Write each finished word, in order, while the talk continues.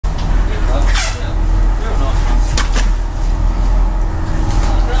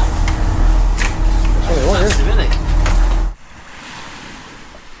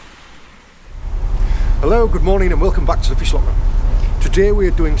Hello, good morning and welcome back to the Fish Locker. Today we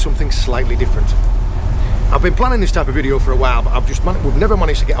are doing something slightly different. I've been planning this type of video for a while, but we've never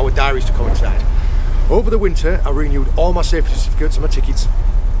managed to get our diaries to coincide. Over the winter I renewed all my safety certificates and my tickets.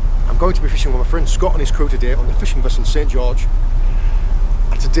 I'm going to be fishing with my friend Scott and his crew today on the fishing vessel St George.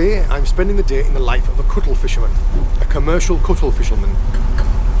 And today I'm spending the day in the life of a cuttle fisherman, a commercial cuttle fisherman.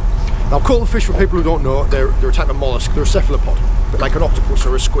 Now cuttlefish, for people who don't know, they're a type of mollusk. They're a cephalopod, a bit like an octopus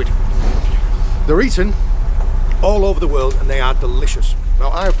or a squid. They're eaten all over the world and they are delicious. Now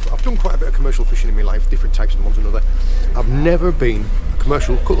I've done quite a bit of commercial fishing in my life, different types of ones and other. I've never been a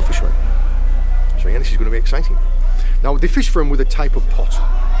commercial cuttle fisherman. So yeah, this is going to be exciting. Now they fish for them with a type of pot.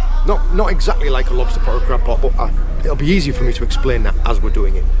 Not exactly like a lobster pot or a crab pot, but it'll be easier for me to explain that as we're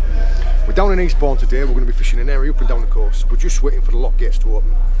doing it. We're down in Eastbourne today, we're going to be fishing an area up and down the coast. We're just waiting for the lock gates to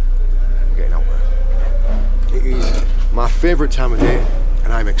open. We're getting out there. It is my favourite time of day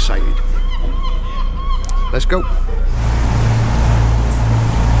and I'm excited. Let's go.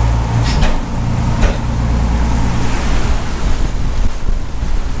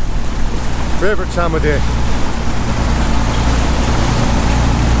 Favourite time of day.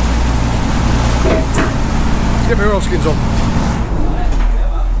 Let's get my oilskins on.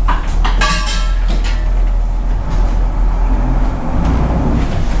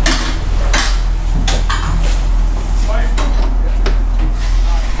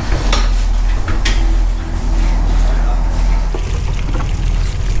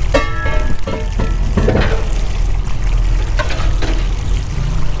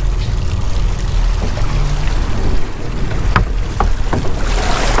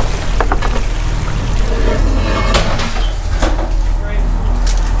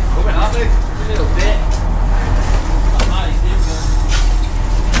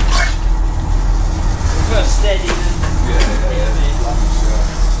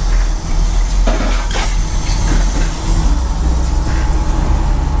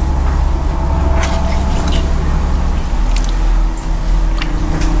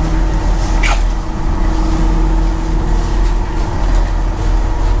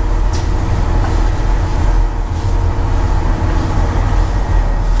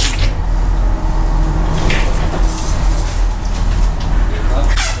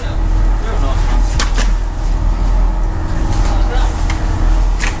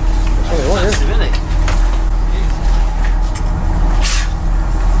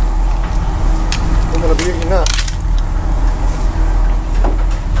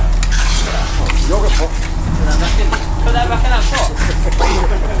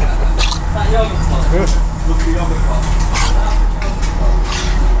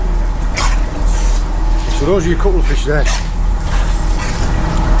 So those are your cuttlefish there.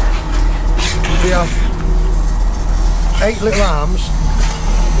 They have 8 little arms,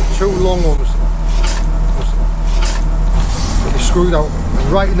 2 long ones. They're screwed out,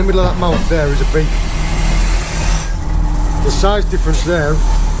 and right in the middle of that mouth there is a beak. The size difference there,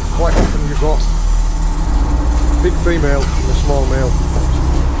 quite often you've got big female and a small male.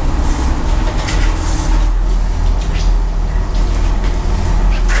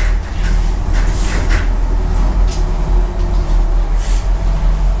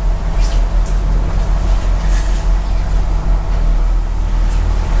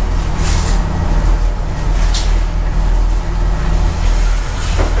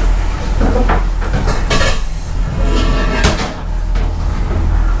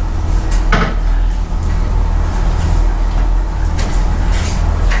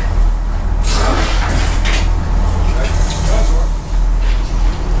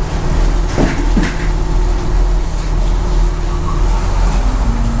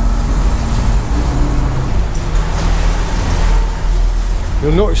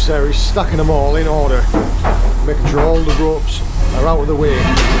 You'll notice there he's stacking them all in order, making sure all the ropes are out of the way.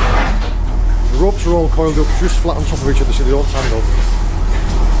 The ropes are all coiled up just flat on top of each other so they don't tangle.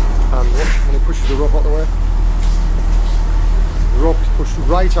 And watch when he pushes the rope out of the way. The rope is pushed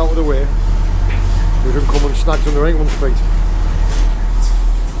right out of the way. It doesn't come and snags under anyone's feet.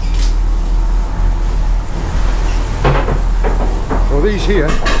 So these here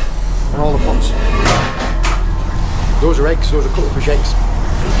are all the pots. Those are eggs, those are cuttlefish eggs.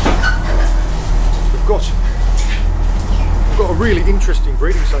 We've got a really interesting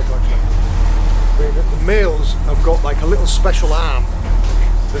breeding cycle actually. The males have got like a little special arm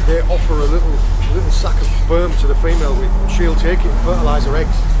that they offer a little sack of sperm to the female with, and she'll take it and fertilise her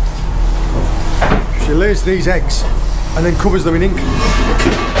eggs. She lays these eggs and then covers them in ink.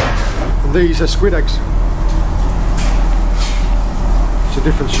 And these are squid eggs. It's a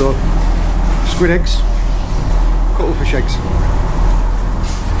different sort. Squid eggs, cuttlefish eggs.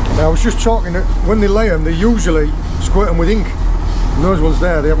 Now, I was just talking that when they lay them, they usually squirt them with ink. And those ones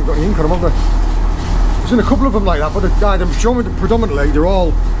there, they haven't got any ink on them, have they? There's been a couple of them like that, but predominantly they're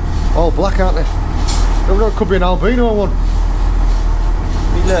all black, aren't they? It could be an albino one.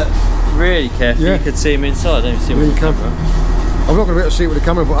 You look really careful, you could see them inside, I don't see them with the camera. I'm not going to be able to see it with the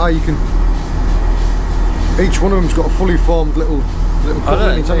camera, but you can. Each one of them's got a fully formed little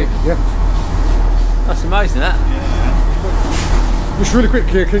cut in it. Yeah. That's amazing, that. Yeah. Just really quick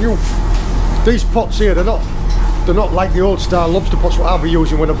here, can you? These pots here, they're not like the old style lobster pots what I'll be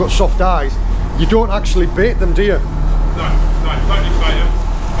using when I've got soft eyes. You don't actually bait them, do you? No, don't need to bait them.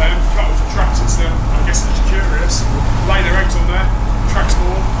 Cuttles attracted to them. I guess they're just curious. Lay their eggs on there, attracts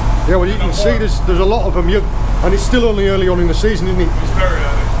more. Yeah, well you can see there's a lot of them, and it's still only early on in the season, isn't it? It's very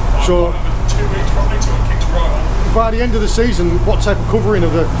early. So 2 weeks probably till it kicks right on. By the end of the season, what type of covering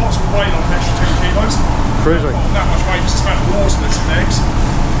of the pots will weigh like an extra 2 kilos. Crazy. That much weight, just about the water that's in the eggs.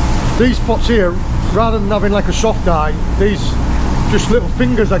 These pots here, rather than having like a soft eye, these just little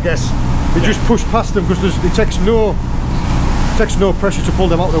fingers, I guess. They just push past them because it takes no pressure to pull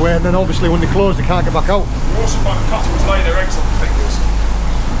them out of the way, and then obviously when they close, they can't get back out. You also find the cuttles lay their eggs on the fingers.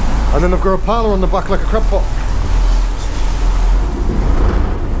 And then they've got a parlour on the back like a crab pot.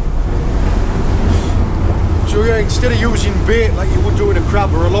 So yeah, instead of using bait like you would do in a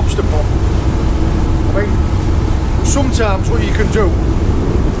crab or a lobster pot, I mean, sometimes what you can do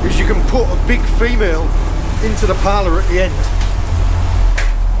is you can put a big female into the parlour at the end,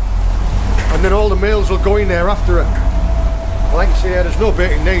 and then all the males will go in there after her. Like you say, there's no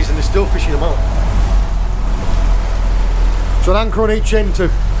bait in these and they're still fishing them out. So an anchor on each end to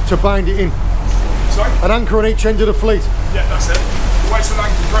bind it in. Sorry? An anchor on each end of the fleet. Yeah, that's it. Wait till the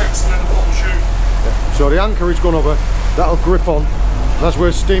anchor grips and then the pot will shoot. Yeah. So the anchor is gone over, that'll grip on, and as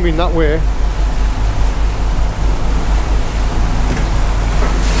we're steaming that way,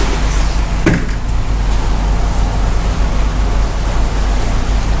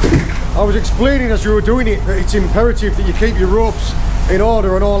 I was explaining as you were doing it that it's imperative that you keep your ropes in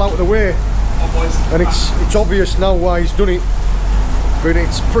order and all out of the way. And it's obvious now why he's done it, but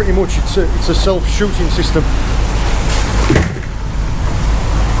it's pretty much it's a self-shooting system.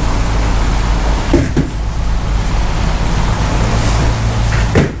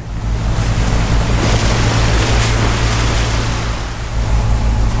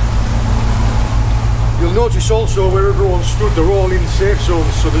 Notice also where everyone stood, they're all in safe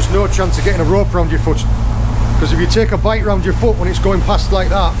zones, so there's no chance of getting a rope around your foot, because if you take a bite around your foot when it's going past like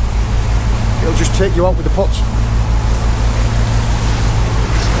that, it'll just take you out with the pots.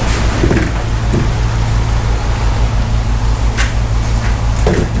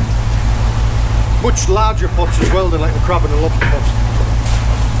 Much larger pots as well than like the crab and the lobster pots.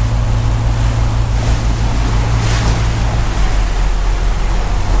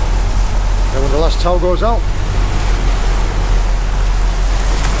 And when the last towel goes out,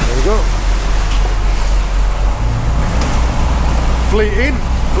 there we go. Fleet in,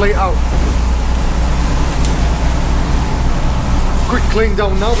 fleet out. Quick clean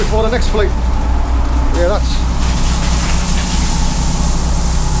down now before the next fleet. Yeah, that's...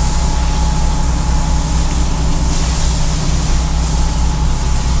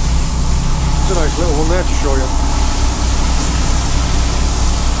 It's a nice little one there to show you.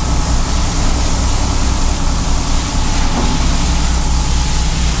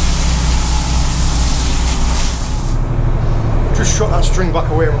 Just shot that string back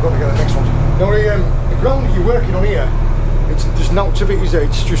away and we're going to get the next one. Now the ground that you're working on here, there's no activities there,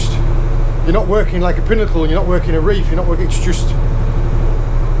 it's just, you're not working like a pinnacle, you're not working a reef, you're not working, it's just...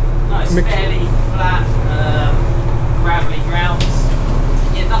 No, it's fairly flat, gravelly grounds.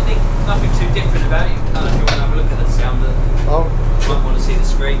 Yeah, nothing too different about it. I don't know if you want to have a look at the sound that you might want to see the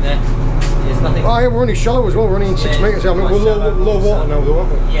screen there. There's nothing... Oh yeah, we're only shallow as well, we're only in 6 metres. I mean, we're low water now though,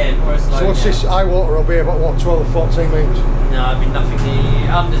 aren't we? Yeah, more or less. So what's this high water will be about what, 12 or 14 metres? No, I mean nothing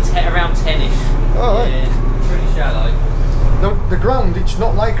around 10ish. Oh, right. Yeah, pretty shallow. Now the ground, it's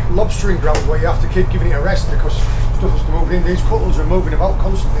not like lobstering ground where you have to keep giving it a rest because stuff has to move in. These cuttles are moving about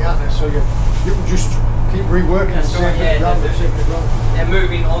constantly, aren't they? So you can just keep reworking and saving the ground. They're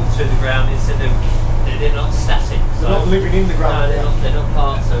moving onto the ground instead of, they're not static. So they're not living in the ground. No, they're not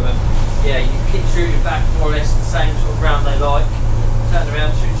part. So yeah, you keep shooting back more or less the same sort of ground they like. Turn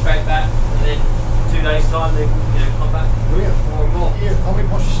around, shoot straight back, and then 2 days time they come back more and more. Yeah, how many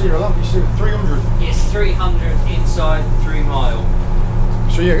pots you see? You see 300? Yes, 300 inside 3 mile.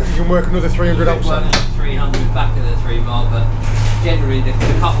 So yeah, you can work another 300 outside? Work 300 back at the 3 mile, but generally the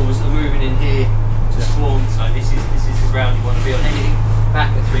couples are moving in here to spawn, so this is the ground you want to be on. Anything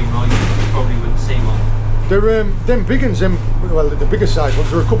back at 3 mile you probably wouldn't see one. They're them big ones, well, the bigger size ones,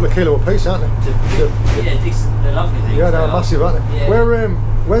 they're a couple of kilo a piece, aren't they? Yeah, decent. They're lovely things. Yeah, they're massive, aren't they? Yeah.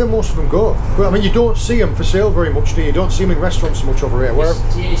 Where do most of them go? Well, I mean, you don't see them for sale very much, do you? You don't see them in restaurants so much over here.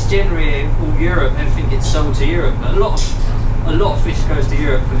 It's generally all Europe. Everything gets sold to Europe. But a lot of fish goes to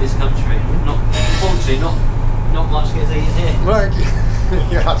Europe from this country. Unfortunately, not much gets eaten here. Right.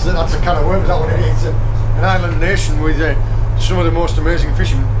 Yeah, that's a kind of worms that one. It's an island nation with some of the most amazing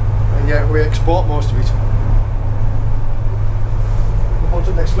fishing, and yet we export most of it. On to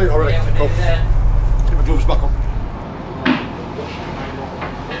the next fleet already. Yeah, we're nearly there. Get my gloves back on.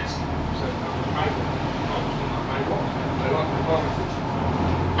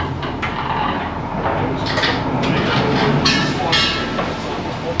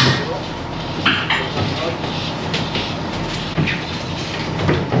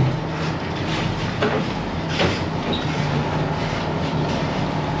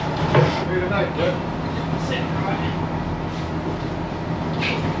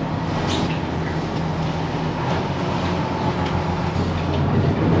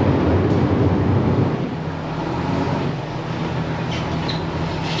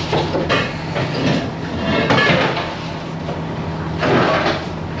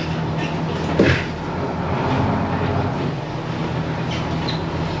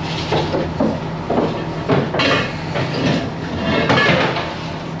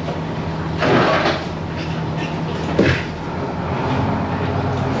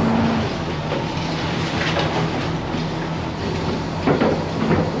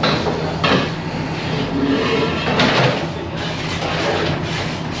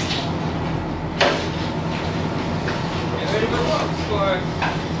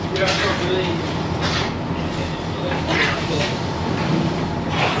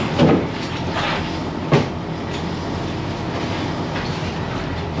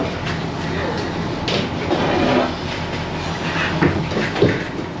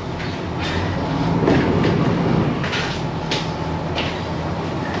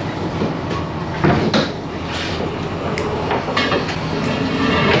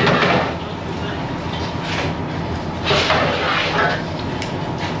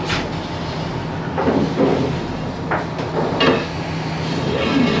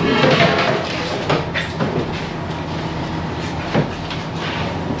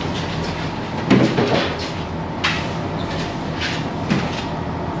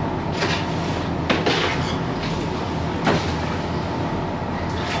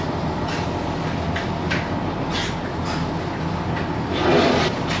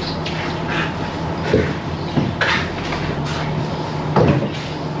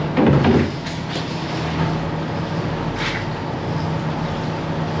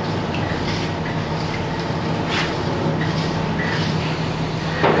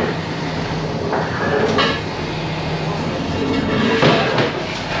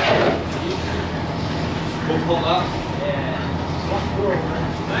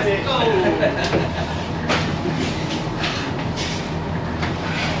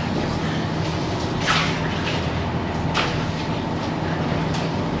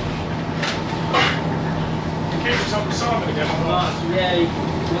 Yeah, he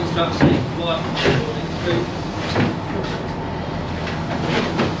wants to actually wipe it.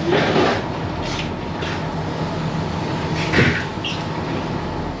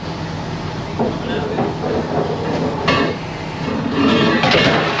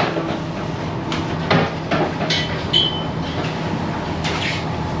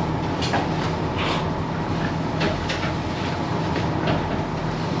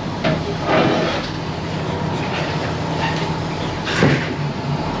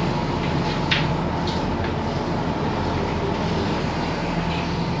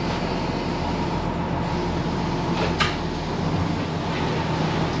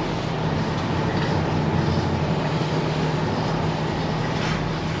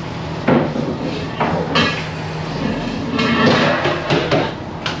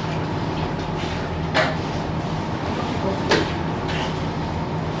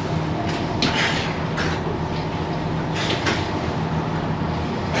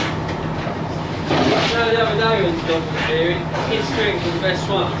 The other day when John was here, his strings were the best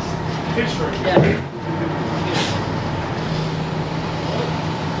ones. His string? Yeah.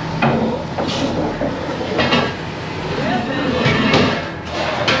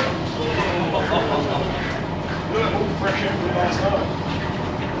 Look, all fresh in from last night.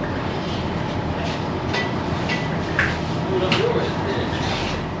 All up yours, yeah.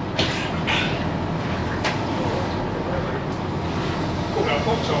 Put that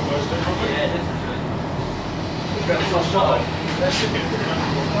box on those, don't you? Yeah, definitely. That's my shot. Yeah,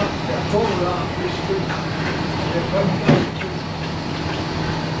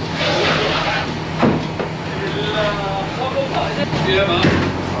 man.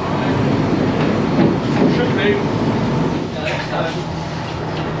 Should be.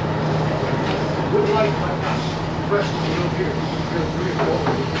 With light like that, rest of the little here, you're really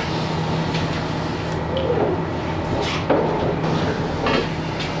important.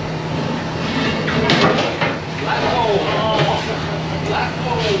 Black hole. Black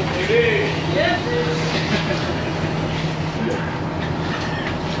hole, baby. Yes.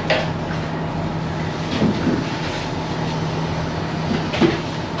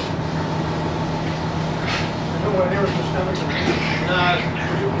 Nowhere near as much damage. No.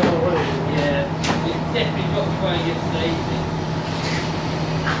 You go away. Yeah. You definitely got to try and get to the evening.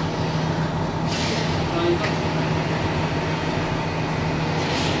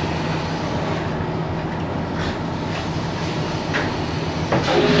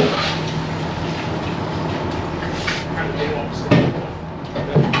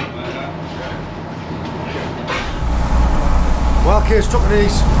 While Kate's tucking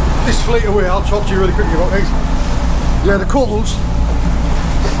this fleet away, I'll talk to you really quickly about these. Yeah, the Cuttles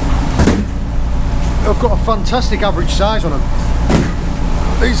have got a fantastic average size on them.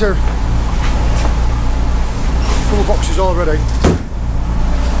 These are full of boxes already.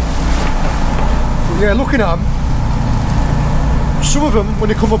 But yeah, looking at them, some of them when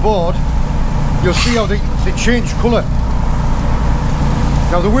they come aboard, you'll see how they change colour.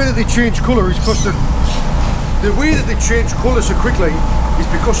 Now the way that they change colour is because the way that they change colour so quickly is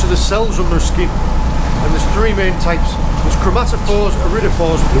because of the cells on their skin. And there's three main types. There's chromatophores,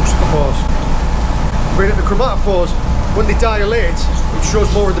 iridophores and lucifers. But the chromatophores, when they dilate, it shows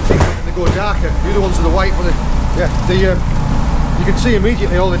more of the pigment and they go darker. The other ones are the white, but you can see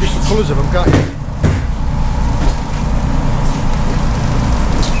immediately all the different colours of them, can't you?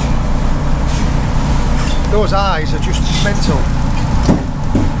 Those eyes are just mental.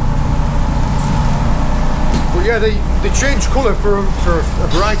 But yeah, they change colour for a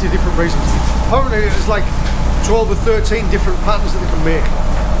variety of different reasons. Apparently there's like 12 or 13 different patterns that they can make.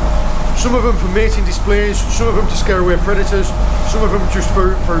 Some of them for mating displays, some of them to scare away predators, some of them just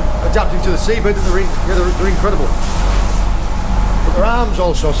for adapting to the seabed that they're in. Yeah, they're incredible. But their arms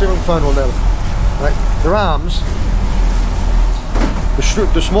also, see if I can find one there. Right, their arms,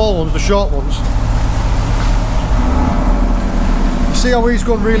 the small ones, the short ones. You see how he's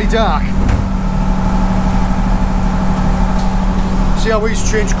gone really dark? See how he's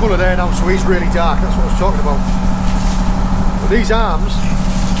changed colour there now, so he's really dark, that's what I was talking about. But these arms,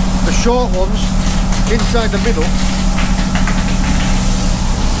 the short ones, inside the middle,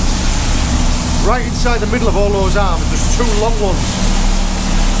 right inside the middle of all those arms, there's two long ones.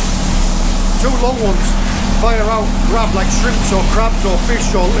 Two long ones fire out, grab like shrimps or crabs or fish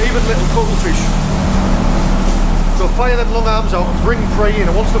or even little cuttlefish. So fire them long arms out and bring prey in,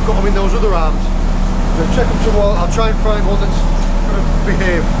 and once they've got them in those other arms, they'll check them to wall. I'll try and find one that's going to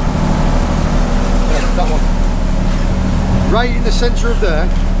behave. Yeah, that one. Right in the centre of there,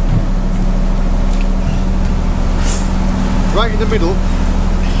 right in the middle,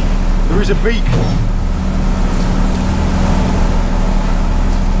 there is a beak.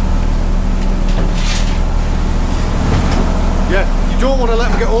 Yeah, you don't want to let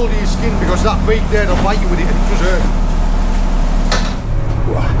them get hold of your skin because that beak there, they'll bite you with it and it does hurt.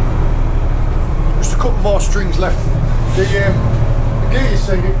 Just a couple more strings left. The gear you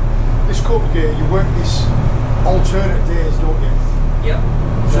see, this cut gear, you work this alternate days, don't you? Yep.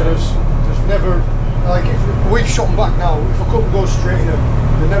 So there's never, like if we've shot them back now, if a couple goes straight in them,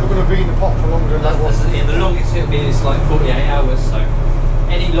 they're never going to be in the pot for longer than that one. Yeah, the longest it'll be is like 48 hours, so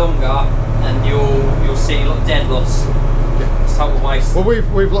any longer and you'll see a lot of dead loss. It's total waste. Well,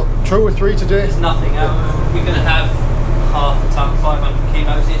 we've got 2 or 3 today. There's nothing. We're going to have half a ton, 500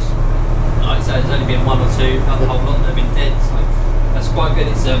 kilos ish. Like I say, there's only been 1 or 2. Not the whole lot that have been dead. So that's quite good.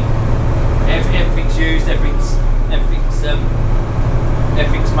 It's everything's used. Everything's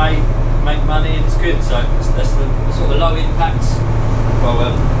made money, and it's good. So that's the sort of low impact.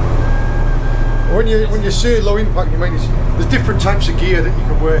 Well, when you say low impact, you mean there's different types of gear that you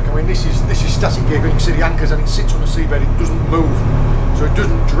can work. I mean, this is static gear, but you can see the anchors and it sits on the seabed. It doesn't move, so it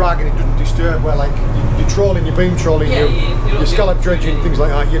doesn't drag and it doesn't disturb. Where like you're trolling, your beam trolling, your scallop dredging, things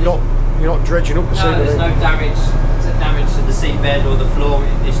like that. You're not dredging up the seabed. No, there's no damage to the seabed or the floor.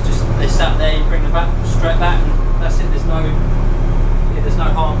 It's just they sat there. You bring them back straight back, and that's it. There's no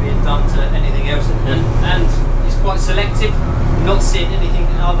harm being done to anything else, and it's quite selective. You're not seeing anything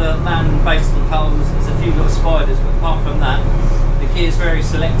other than basically culls. There's a few little spiders, but apart from that, the gear is very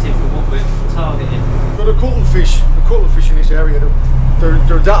selective for what we're targeting? But the cuttlefish in this area,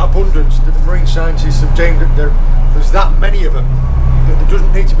 they're that abundant that the marine scientists have deemed that there's that many of them that there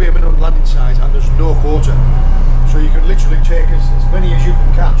doesn't need to be a minimum landing size and there's no quota. So you can literally take as many as you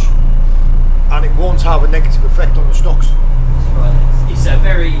can catch and it won't have a negative effect on the stocks. That's right. It's a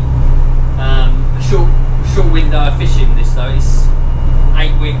very short window of fishing this though. It's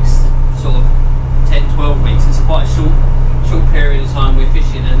 8 weeks, sort of 10, 12 weeks. It's quite a short period of time we're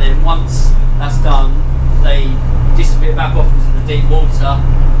fishing, and then once that's done they disappear back off into the deep water,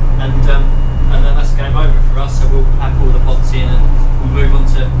 and then that's game over for us. So we'll pack all the pots in and we'll move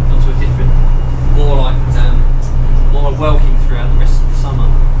onto a different, more welcome throughout the rest of the summer.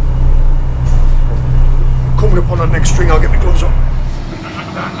 Coming up on the next string, I'll get my gloves on.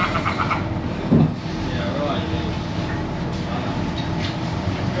 Yeah, right.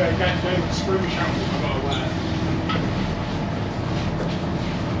 Yeah, get the screw shackles I've got to wear.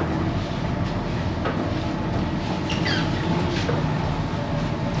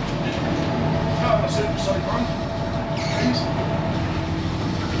 Sorry, Brian.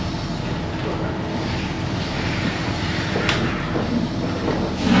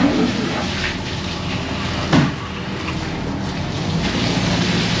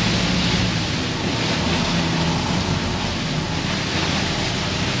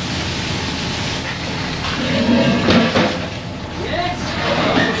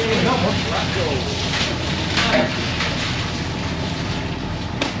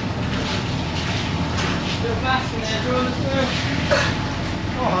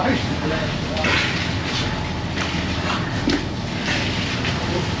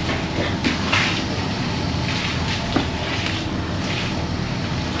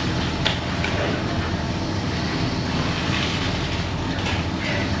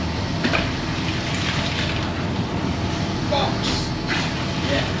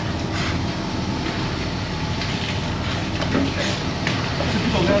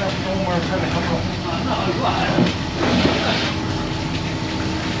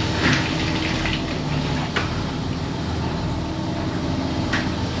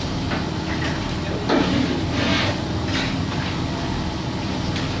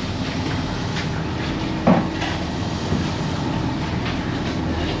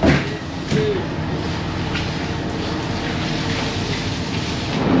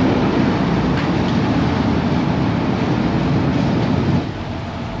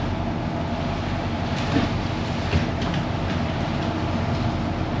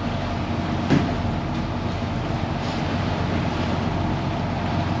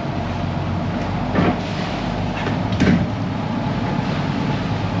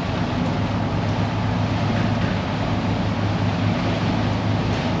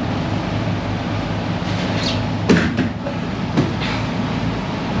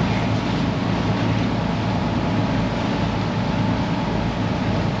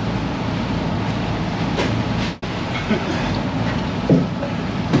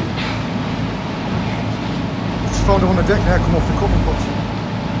 Found it on the deck now, come off the cooking pots.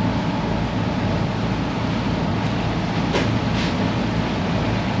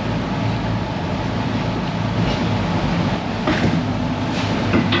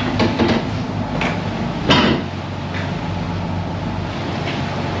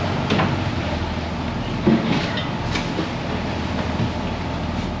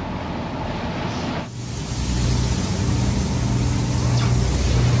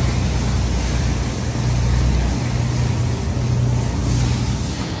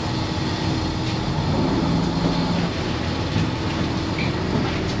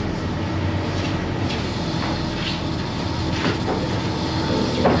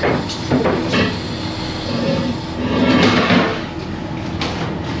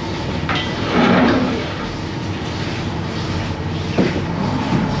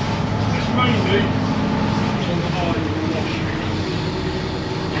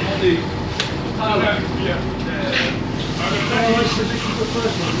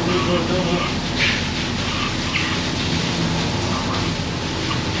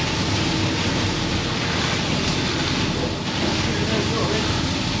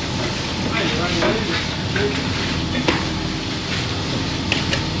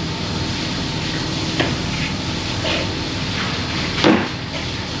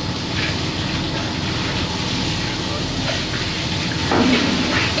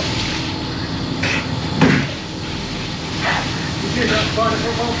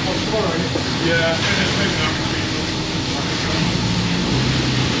 Yeah,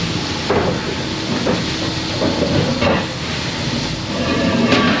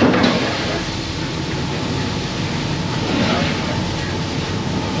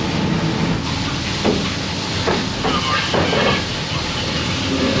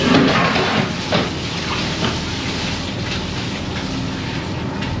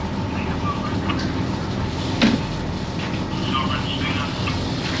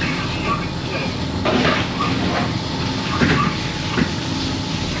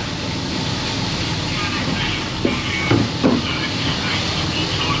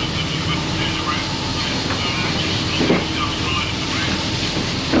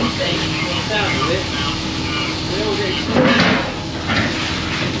 bit.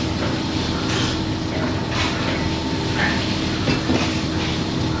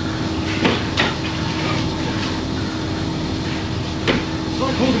 It's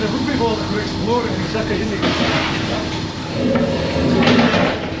like holding a rugby ball that could explode in a second, isn't it?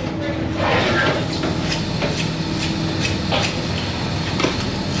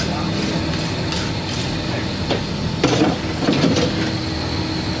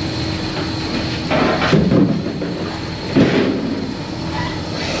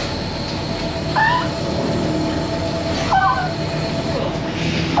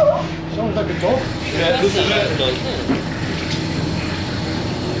 Sounds like a dog. Yeah, it looks like a dog.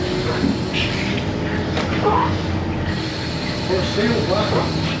 Or a seal, black.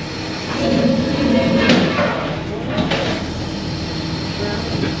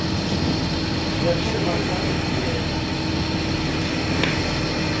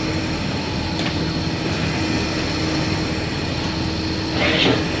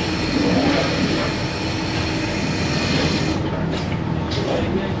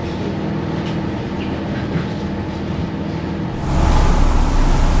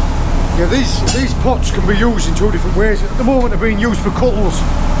 Yeah, these pots can be used in two different ways. At the moment they're being used for cuttles.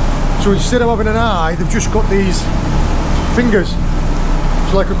 So instead of having an eye, they've just got these fingers.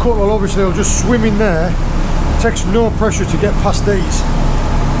 So like a cuttle, obviously they'll just swim in there. It takes no pressure to get past these.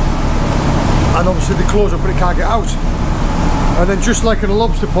 And obviously they close up but it can't get out. And then just like in a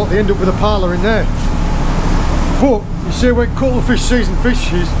lobster pot, they end up with a parlour in there. But you see, when cuttlefish season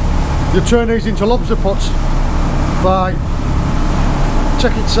fishes, you turn these into lobster pots by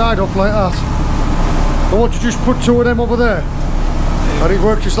taking side off like that. I want to just put two of them over there, and it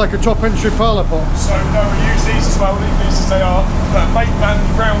works just like a top entry parlour pot. So no, we use these as well, leave these as they are. Put a bait band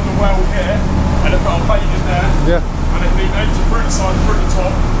round the well here, and I've got a bait in there. Yeah. And then leave them to fruit inside, fruit at the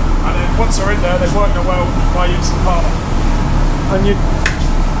top, and then once they're in there, they work the well by using the parlour. And you,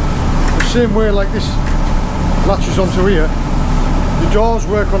 the same way like this latches onto here, the doors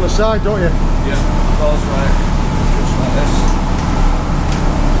work on the side, don't you? Yeah, doors work just like this.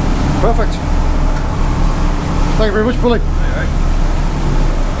 Perfect. Thank you very much, Bully. Alright.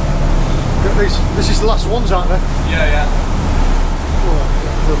 Got these. This is the last ones, aren't they? Yeah.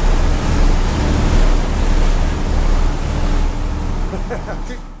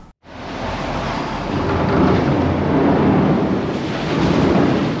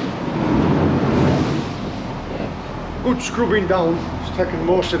 Good scrubbing down. It's taken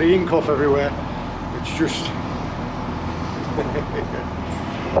most of the ink off everywhere. It's just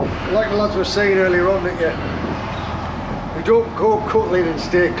like the lads were saying earlier on, that you don't go cuttling and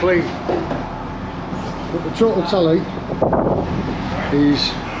stay clean. But the total tally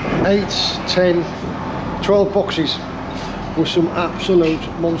is 8, 10, 12 boxes with some absolute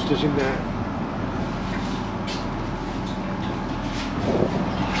monsters in there.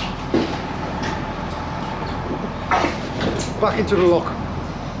 Back into the lock.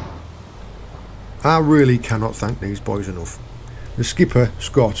 I really cannot thank these boys enough. The skipper,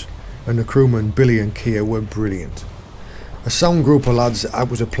 Scott, and the crewmen, Billy and Kia, were brilliant. A sound group of lads that it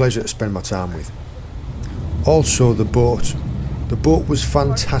was a pleasure to spend my time with. Also the boat. The boat was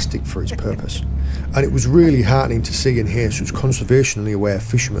fantastic for its purpose, and it was really heartening to see and hear such conservationally aware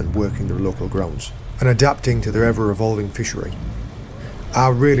fishermen working their local grounds and adapting to their ever-evolving fishery. I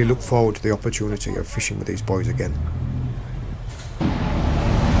really look forward to the opportunity of fishing with these boys again.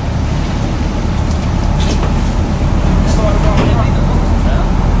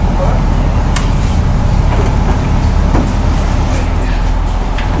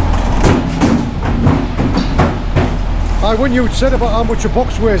 When you said about how much a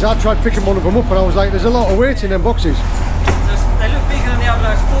box weighs, I tried picking one of them up and I was like, there's a lot of weight in them boxes. They look bigger than the other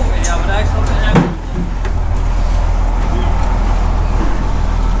days, 40 the other day, so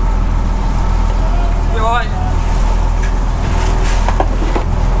you're right.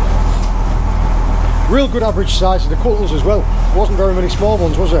 Real good average size of the cuttles as well. There wasn't very many small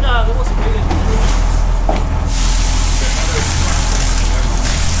ones, was there? No, there wasn't really.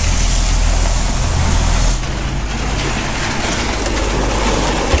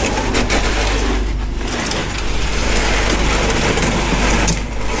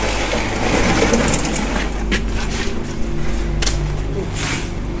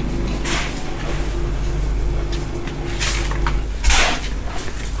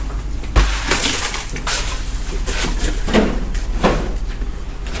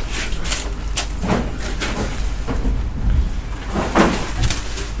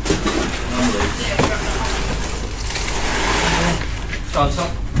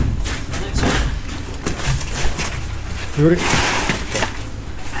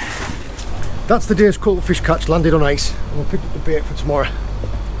 That's the day's cuttlefish catch landed on ice, and we'll pick up the bait for tomorrow.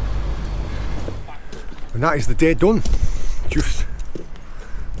 And that is the day done. Just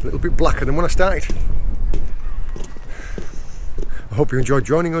a little bit blacker than when I started. I hope you enjoyed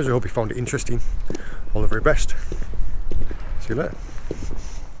joining us. I hope you found it interesting. All the very best. See you later.